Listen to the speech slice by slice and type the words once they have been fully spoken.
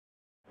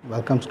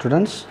Welcome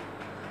students.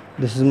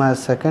 This is my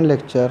second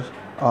lecture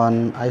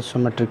on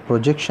isometric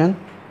projection,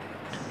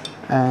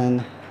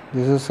 and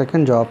this is the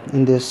second job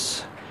in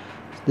this.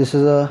 This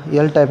is a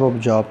L type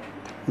of job.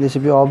 In this,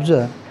 if you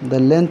observe, the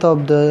length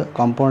of the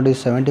component is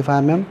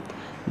 75 mm,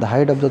 the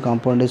height of the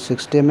component is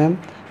 60 mm,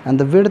 and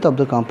the width of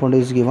the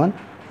component is given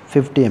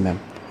 50 mm.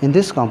 In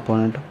this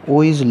component,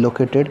 O is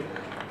located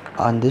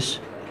on this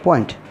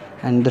point,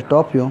 and in the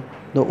top view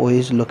the O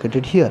is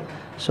located here.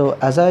 So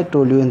as I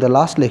told you in the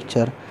last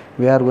lecture,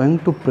 we are going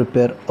to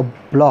prepare a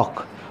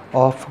block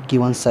of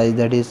given size,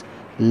 that is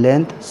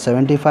length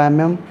 75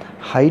 mm,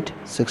 height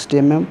 60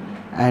 mm,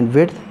 and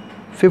width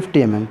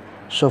 50 mm.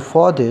 So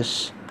for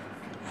this,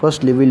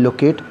 firstly we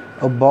locate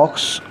a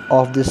box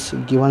of this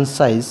given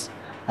size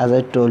as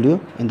I told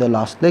you in the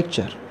last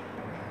lecture.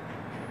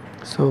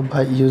 So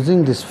by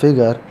using this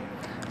figure,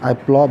 I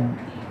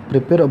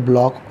prepare a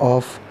block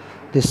of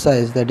this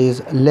size, that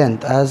is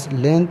length, as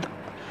length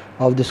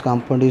of this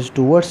component is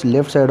towards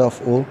left side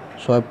of O.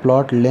 So I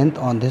plot length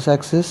on this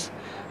axis,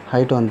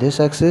 height on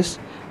this axis,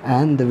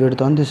 and the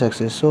width on this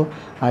axis. So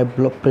I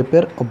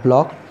prepare a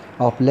block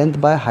of length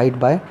by height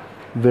by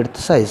width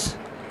size.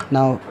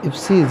 Now if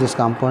see this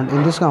component,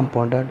 in this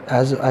component,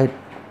 as I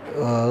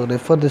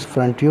refer this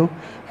front view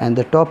and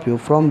the top view,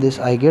 from this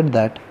I get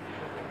that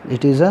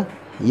it is a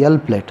L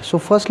plate. So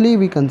firstly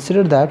we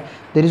consider that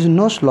there is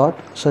no slot,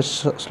 such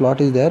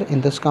slot is there in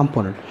this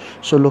component.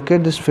 So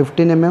locate this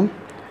 15 mm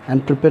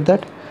and prepare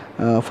that.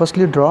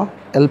 Firstly draw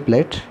L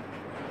plate.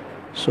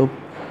 So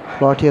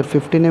plot here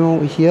 15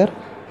 mm here,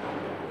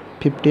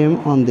 50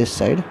 mm on this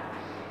side,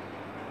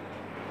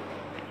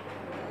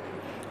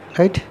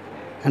 right,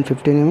 and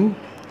 15 mm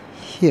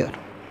here.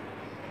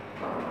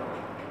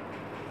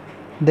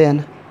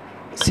 Then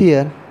see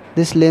here,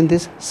 this length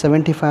is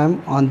 75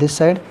 mm on this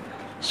side.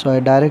 So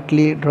I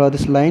directly draw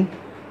this line,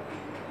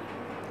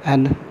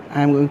 and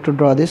I am going to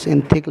draw this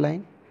in thick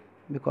line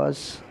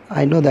because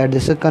I know that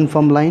this is a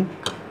confirmed line.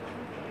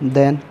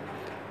 Then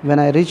when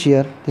I reach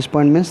here, this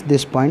point means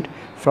this point.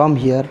 From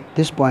here,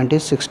 this point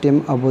is 60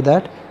 mm above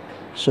that.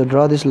 So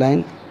draw this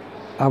line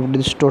up to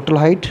this total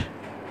height,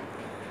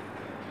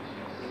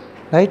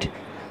 right?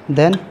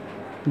 Then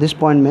this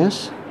point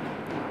means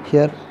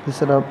here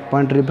this is a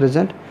point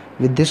represent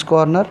with this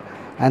corner,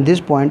 and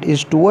this point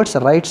is towards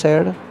the right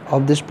side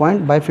of this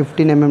point by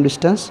 15 mm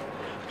distance.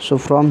 So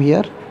from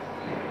here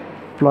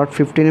plot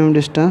 15 mm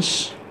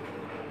distance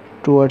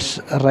towards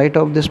right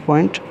of this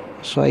point.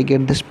 So I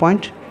get this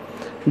point.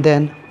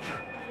 Then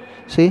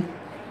see,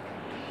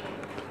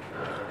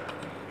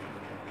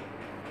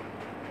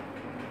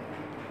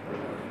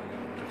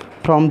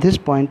 from this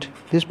point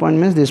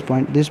means this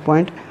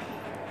point,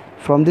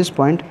 from this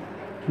point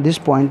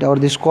or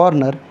this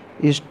corner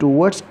is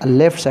towards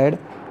left side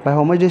by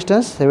how much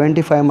distance?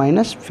 75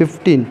 minus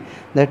 15,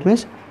 that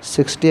means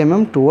 60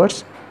 mm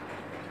towards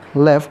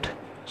left.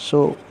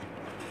 So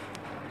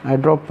I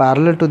draw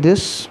parallel to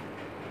this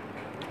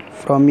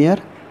from here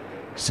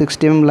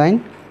 60 mm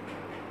line.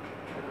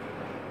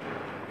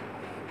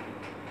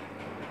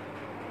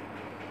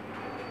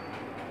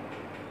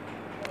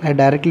 I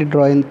directly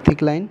draw in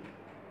thick line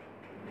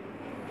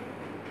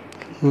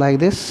like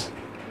this,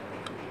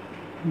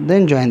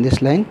 then join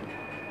this line,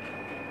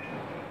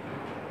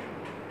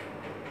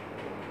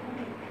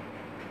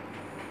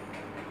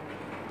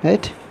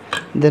 right?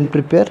 Then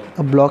prepare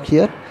a block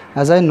here,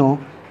 as I know,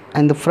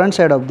 and the front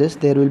side of this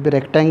there will be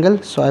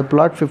rectangle. So I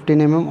plot 15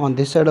 mm on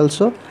this side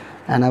also,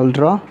 and I will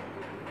draw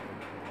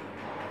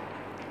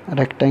a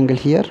rectangle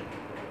here.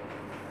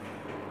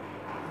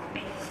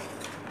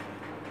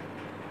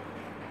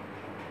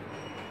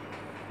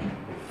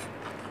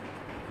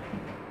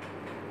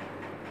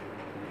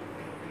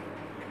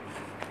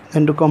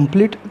 And to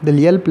complete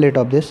the L plate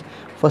of this,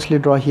 firstly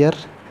draw here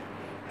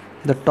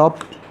the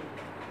top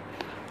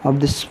of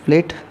this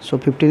plate. So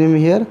 15 mm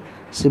here,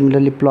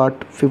 similarly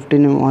plot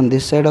 15 mm on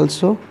this side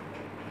also.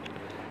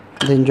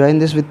 Then join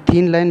this with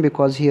thin line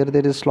because here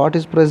there is slot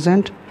is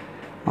present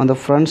on the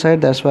front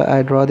side, that's why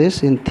I draw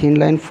this in thin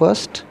line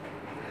first.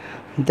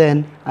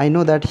 Then I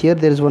know that here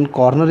there is one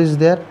corner is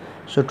there.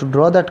 So to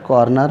draw that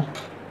corner,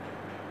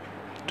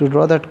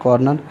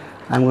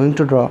 I am going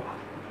to draw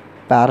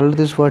parallel to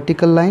this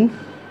vertical line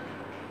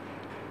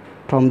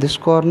from this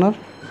corner,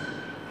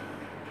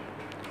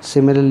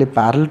 similarly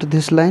parallel to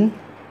this line,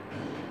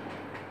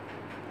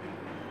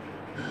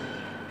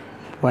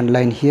 one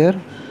line here,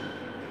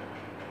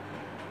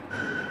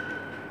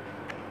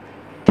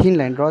 thin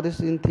line. Draw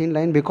this in thin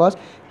line because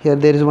here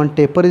there is one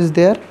taper is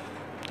there,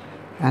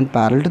 and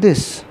parallel to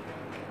this,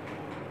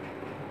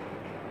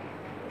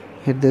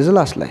 here there is a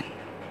last line.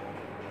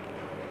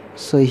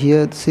 So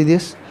here see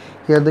this,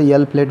 here the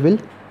L plate will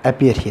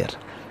appear here.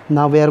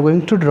 Now we are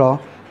going to draw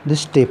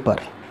this taper.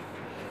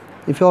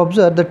 If you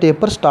observe, the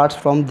taper starts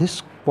from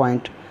this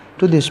point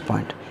to this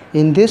point.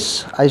 In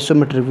this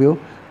isometric view,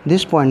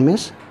 this point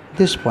means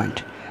this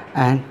point,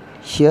 and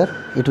here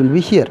it will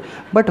be here.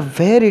 But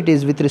where it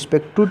is with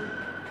respect to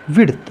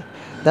width,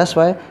 that's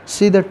why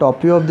see the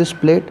top view of this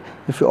plate.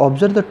 If you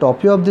observe the top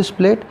view of this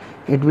plate,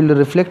 it will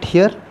reflect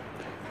here,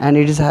 and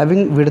it is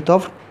having width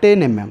of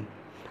 10 mm,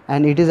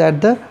 and it is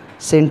at the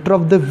center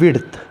of the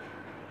width.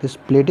 This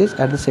plate is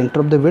at the center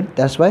of the width,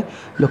 that's why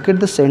locate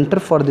the center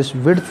for this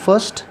width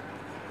first.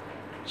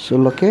 So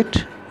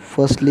locate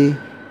firstly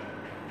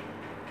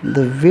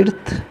the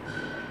width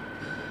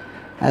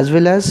as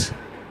well as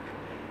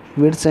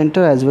width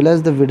center as well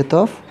as the width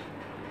of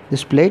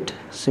this plate.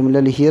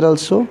 Similarly here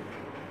also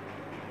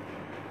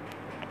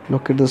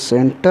locate the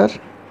center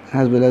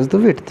as well as the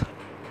width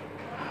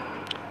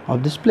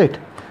of this plate.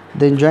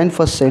 Then join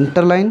first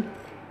center line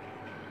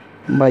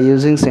by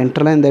using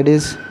center line, that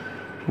is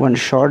one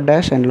short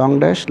dash and long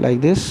dash like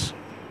this.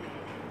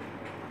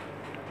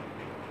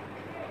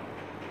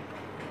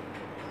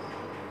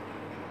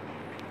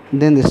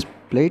 Then this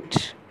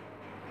plate,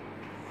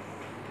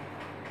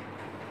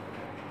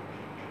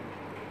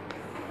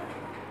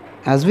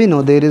 as we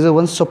know there is a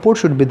one support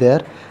should be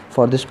there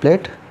for this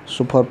plate.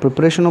 So for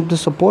preparation of the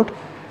support,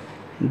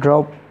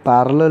 draw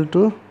parallel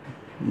to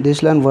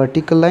this line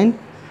vertical line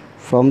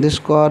from this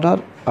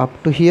corner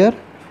up to here.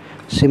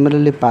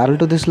 Similarly parallel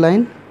to this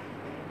line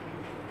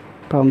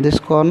from this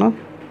corner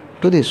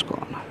to this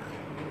corner.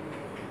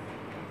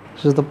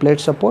 This is the plate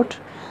support.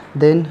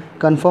 Then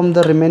confirm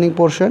the remaining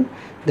portion,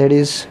 that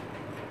is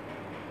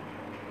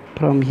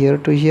from here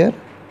to here.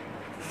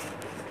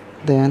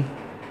 Then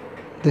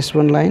this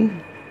one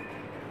line,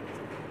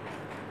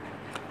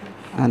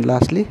 and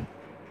lastly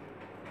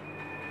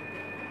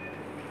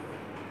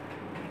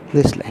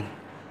this line.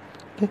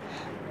 Okay,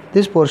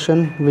 this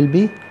portion will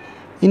be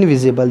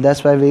invisible,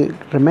 that's why we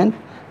remain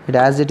it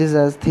as it is,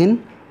 as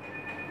thin.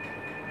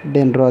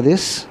 Then draw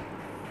this,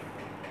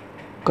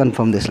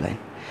 confirm this line.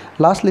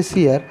 Lastly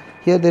see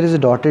here there is a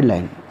dotted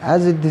line.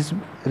 As it is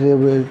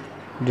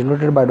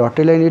denoted by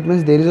dotted line, it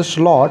means there is a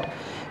slot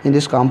in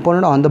this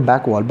component on the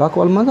back wall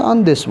means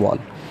on this wall.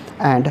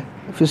 And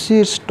if you see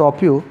its top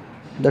view,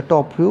 the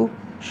top view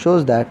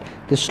shows that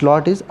the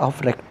slot is of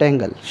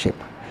rectangle shape.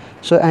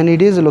 So and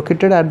it is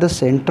located at the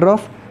center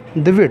of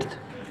the width.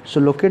 So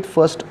locate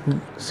first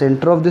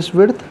center of this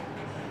width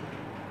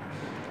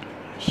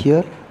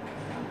here,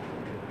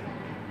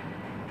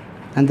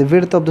 and the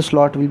width of the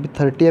slot will be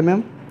 30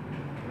 mm.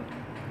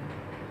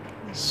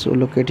 So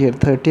locate here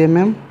 30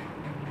 mm,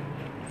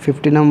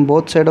 15 mm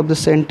both side of the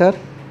center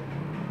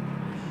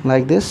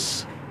like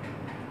this,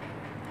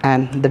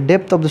 and the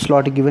depth of the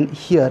slot is given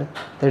here,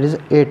 that is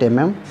 8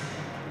 mm.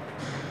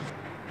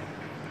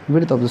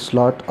 Width of the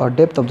slot or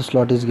depth of the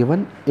slot is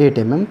given 8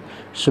 mm.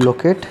 So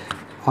locate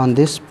on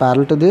this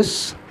parallel to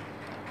this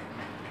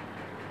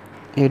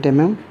 8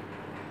 mm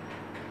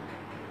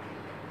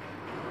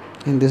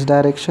in this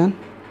direction.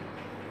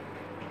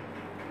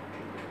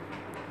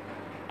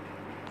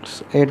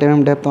 8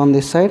 mm depth on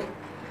this side,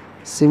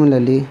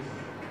 similarly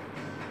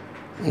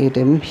 8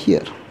 mm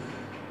here.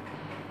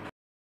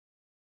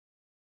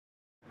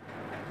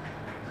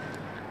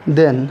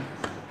 Then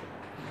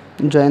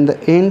join the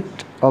end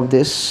of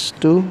this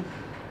to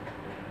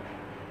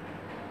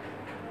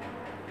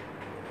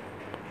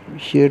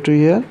here to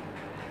here,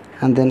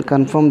 and then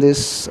confirm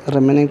this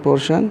remaining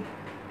portion,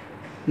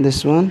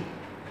 this one,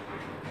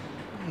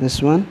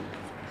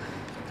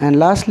 and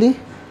lastly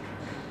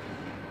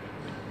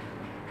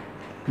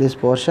this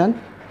portion.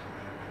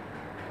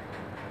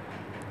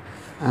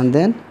 And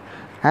then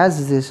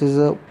as this is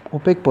a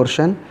opaque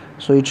portion,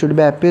 so it should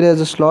be appear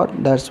as a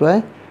slot, that's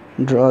why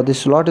draw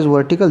this slot is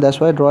vertical, that's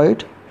why draw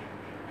it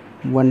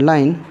one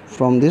line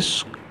from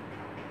this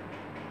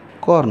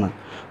corner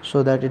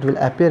so that it will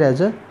appear as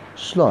a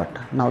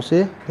slot. Now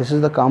see, this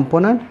is the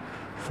component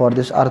for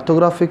this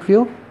orthographic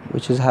view,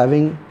 which is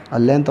having a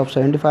length of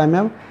 75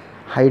 mm,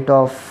 height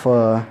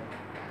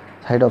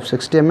of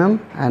 60 mm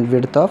and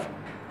width of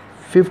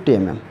 50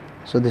 mm.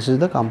 So this is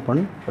the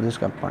component for this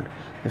component.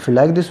 If you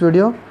like this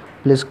video,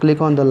 please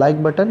click on the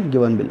like button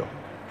given below.